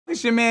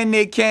It's your man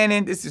Nick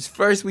Cannon. This is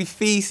First We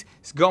Feast.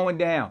 It's going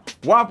down.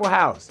 Waffle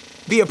House.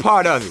 Be a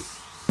part of it.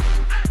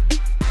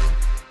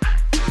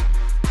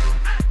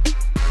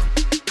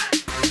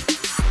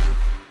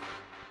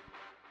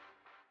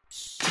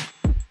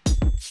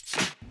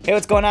 Hey,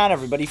 what's going on,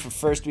 everybody? For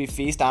First We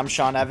Feast, I'm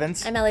Sean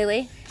Evans. I'm Ellie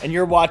Lee. And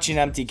you're watching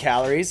Empty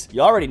Calories. You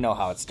already know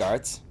how it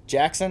starts.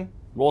 Jackson,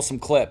 roll some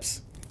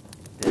clips.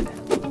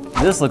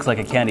 This looks like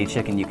a candy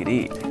chicken you could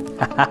eat.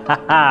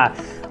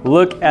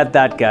 Look at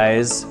that,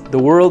 guys. The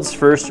world's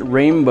first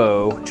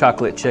rainbow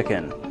chocolate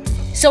chicken.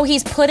 So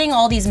he's putting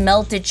all these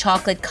melted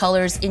chocolate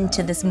colors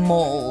into this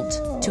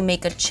mold to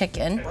make a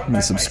chicken. How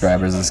many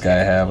subscribers does this guy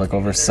have? Like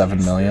over 7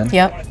 million?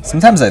 Yep.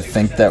 Sometimes I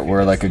think that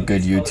we're like a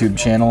good YouTube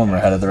channel and we're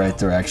headed the right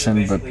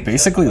direction, but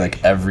basically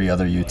like every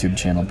other YouTube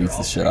channel beats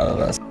the shit out of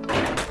us.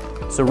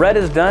 So red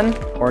is done,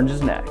 orange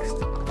is next.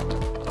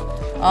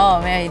 Oh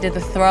man, he did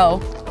the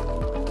throw.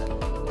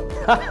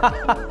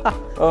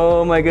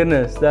 Oh my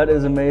goodness, that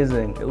is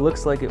amazing. It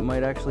looks like it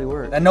might actually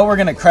work. I know we're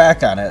gonna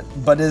crack on it,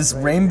 but his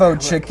rainbow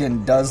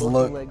chicken does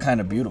look kind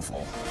of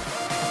beautiful.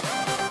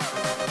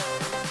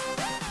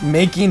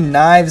 Making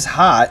knives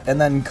hot and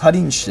then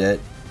cutting shit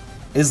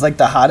is like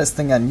the hottest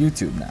thing on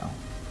YouTube now.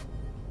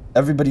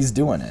 Everybody's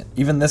doing it,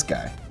 even this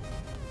guy.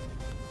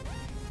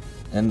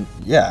 And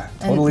yeah,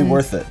 totally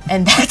worth it.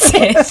 And that's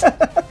it.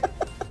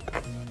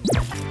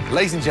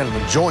 Ladies and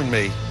gentlemen, join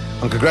me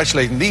on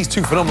congratulating these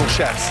two phenomenal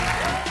chefs.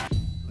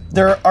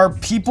 There are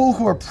people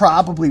who are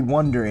probably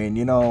wondering,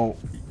 you know,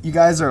 you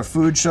guys are a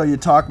food show, you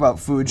talk about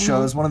food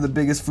shows. One of the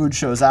biggest food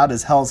shows out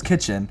is Hell's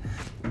Kitchen.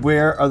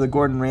 Where are the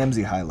Gordon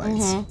Ramsay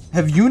highlights?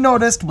 Have you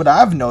noticed what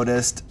I've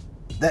noticed?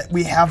 That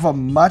we have a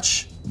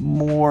much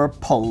more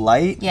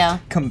polite,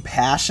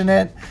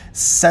 compassionate,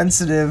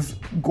 sensitive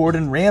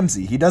Gordon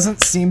Ramsay. He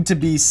doesn't seem to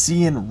be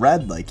seeing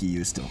red like he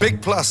used to.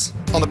 Big plus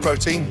on the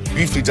protein,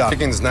 beautifully done.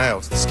 Chicken's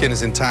nailed, the skin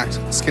is intact,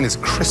 the skin is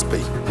crispy.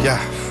 Yeah,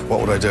 what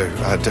would I do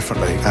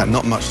differently?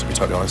 Not much, to be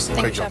totally honest.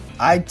 Great job.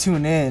 I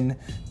tune in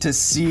to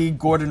see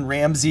Gordon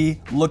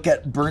Ramsay look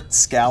at burnt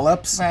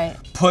scallops,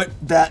 put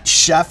that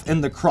chef in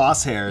the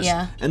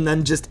crosshairs, and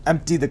then just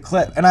empty the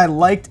clip. And I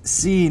liked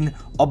seeing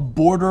a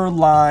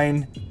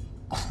borderline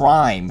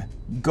crime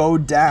go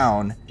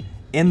down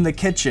in the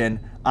kitchen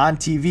on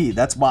TV.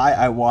 That's why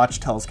I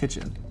watched Hell's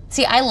Kitchen.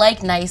 See, I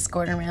like nice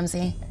Gordon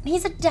Ramsay.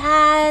 He's a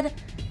dad.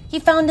 He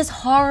found his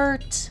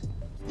heart.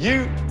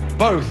 You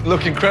both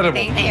look incredible.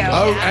 Thank you.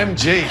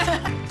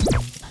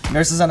 OMG.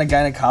 Nurses on a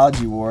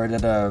gynecology ward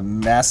at a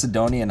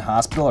Macedonian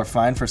hospital are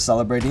fined for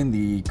celebrating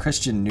the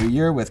Christian New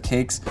Year with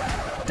cakes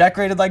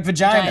decorated like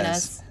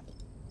vaginas.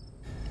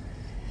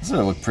 This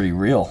would look pretty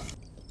real.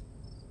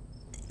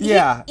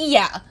 Yeah.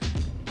 Yeah.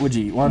 Would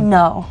you eat one?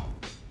 No.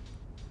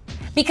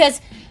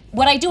 Because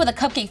what I do with a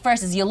cupcake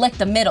first is you lick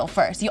the middle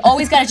first. You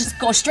always gotta just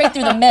go straight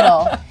through the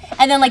middle.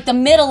 And then like the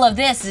middle of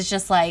this is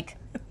just like,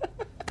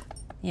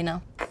 you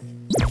know.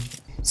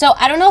 So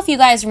I don't know if you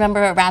guys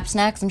remember Wrap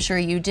Snacks, I'm sure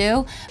you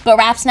do, but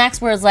Wrap Snacks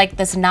was like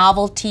this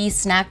novelty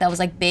snack that was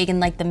like big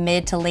in like the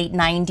mid to late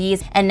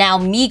 90s, and now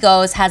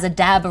Migos has a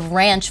dab of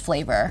ranch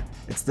flavor.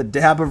 It's the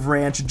dab of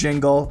ranch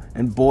jingle,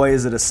 and boy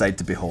is it a sight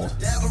to behold.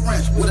 Dab of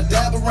ranch, with a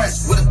dab of ranch,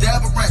 with a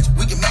dab of ranch,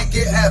 we can make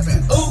it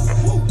happen.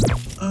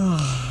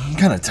 I'm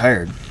kind of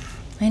tired.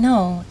 I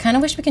know, I kind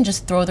of wish we can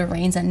just throw the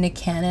reins at Nick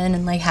Cannon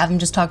and like have him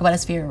just talk about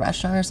his favorite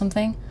restaurant or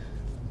something.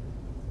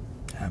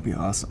 That'd be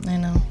awesome. I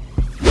know.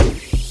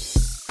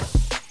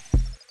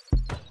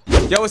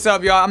 Yo, what's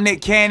up, y'all? I'm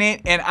Nick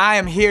Cannon, and I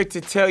am here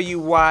to tell you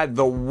why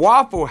the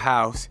Waffle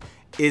House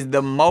is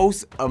the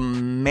most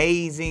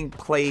amazing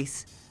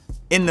place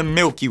in the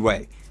Milky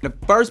Way. The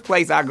first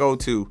place I go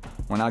to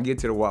when I get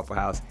to the Waffle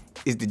House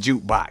is the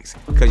jukebox,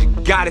 because you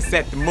gotta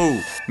set the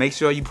mood. Make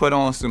sure you put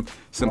on some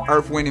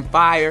Earth, Wind, and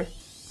Fire,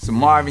 some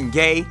Marvin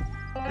Gaye,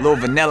 a little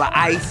Vanilla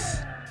Ice.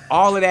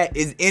 All of that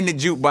is in the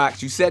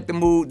jukebox. You set the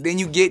mood, then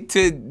you get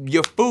to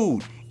your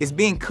food. It's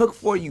being cooked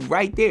for you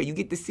right there. You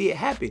get to see it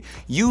happen.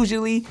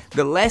 Usually,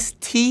 the less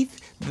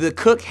teeth the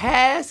cook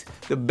has,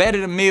 the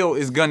better the meal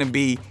is gonna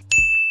be.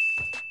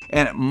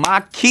 And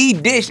my key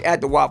dish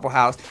at the Waffle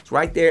House is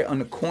right there on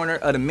the corner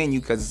of the menu,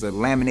 because it's a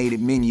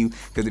laminated menu,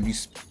 because if you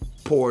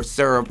pour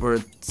syrup or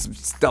some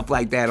stuff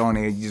like that on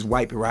there, you just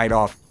wipe it right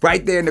off.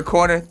 Right there in the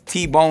corner,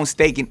 T-bone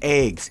steak and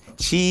eggs.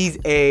 Cheese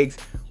eggs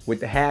with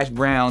the hash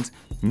browns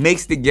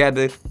mixed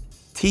together,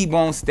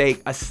 T-bone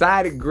steak, a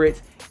side of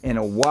grits, and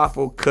a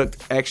waffle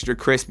cooked extra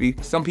crispy.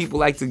 Some people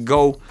like to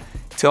go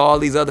to all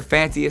these other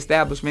fancy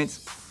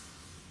establishments.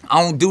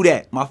 I don't do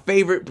that. My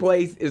favorite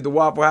place is the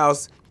Waffle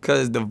House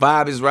because the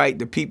vibe is right,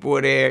 the people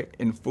are there,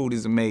 and the food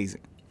is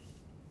amazing.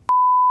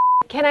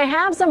 Can I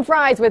have some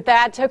fries with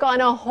that? Took on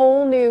a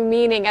whole new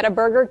meaning at a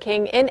Burger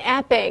King in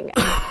Epping.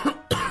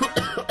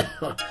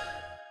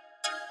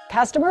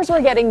 Customers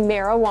were getting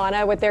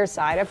marijuana with their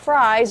side of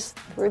fries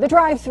through the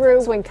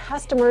drive-thru when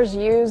customers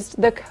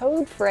used the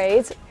code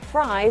phrase,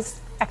 fries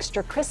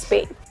extra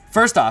crispy.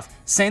 First off,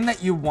 saying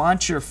that you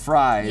want your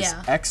fries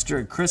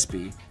extra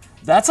crispy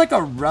That's like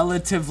a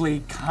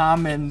relatively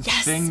common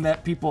thing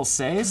that people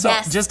say. So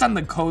just on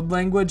the code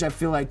language, I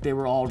feel like they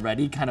were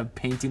already kind of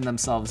painting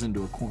themselves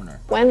into a corner.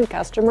 When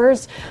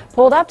customers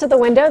pulled up to the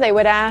window, they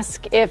would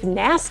ask if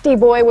Nasty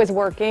Boy was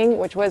working,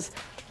 which was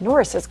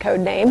Norris's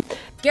code name.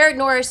 Garrett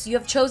Norris, you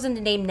have chosen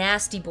to name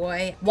Nasty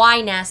Boy. Why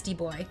Nasty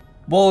Boy?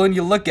 Well, when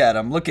you look at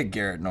him, look at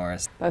Garrett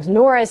Norris. Both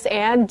Norris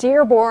and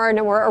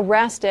Dearborn were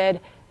arrested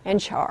and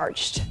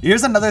charged.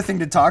 Here's another thing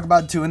to talk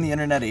about too in the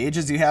internet age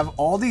is you have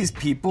all these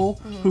people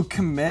who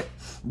commit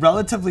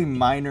relatively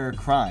minor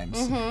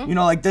crimes. You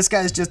know, like this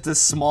guy's just a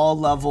small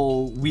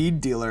level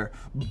weed dealer,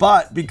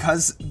 but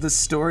because the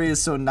story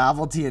is so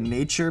novelty in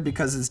nature,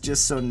 because it's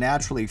just so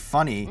naturally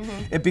funny,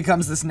 it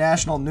becomes this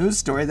national news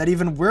story that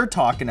even we're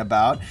talking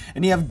about.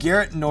 And you have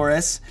Garrett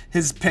Norris,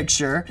 his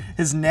picture,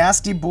 his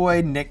Nasty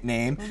Boy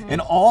nickname,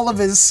 and all of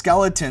his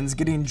skeletons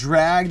getting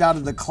dragged out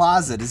of the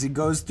closet as he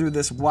goes through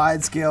this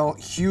wide-scale,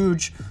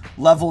 huge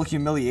level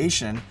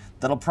humiliation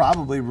that'll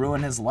probably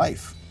ruin his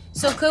life.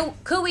 So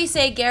could we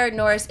say Garrett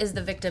Norris is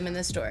the victim in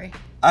this story?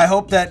 I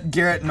hope that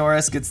Garrett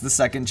Norris gets the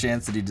second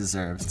chance that he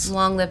deserves.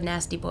 Long live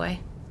Nasty Boy.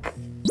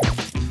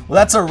 Well,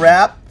 that's a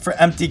wrap for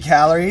Empty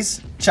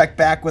Calories. Check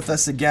back with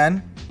us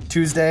again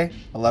Tuesday,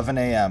 11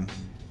 a.m.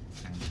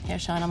 Here,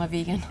 Sean, I'm a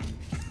vegan.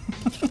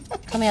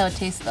 Tell me how it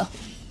tastes, though.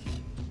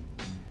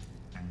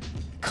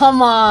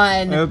 Come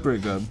on. They're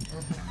pretty good.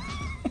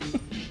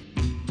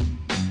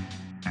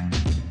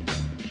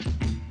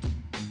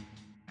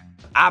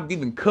 I've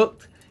even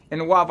cooked in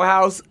the Waffle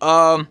House.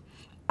 I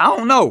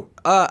don't know.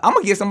 I'm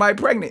gonna get somebody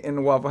pregnant in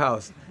the Waffle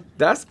House.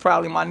 That's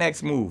probably my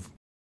next move.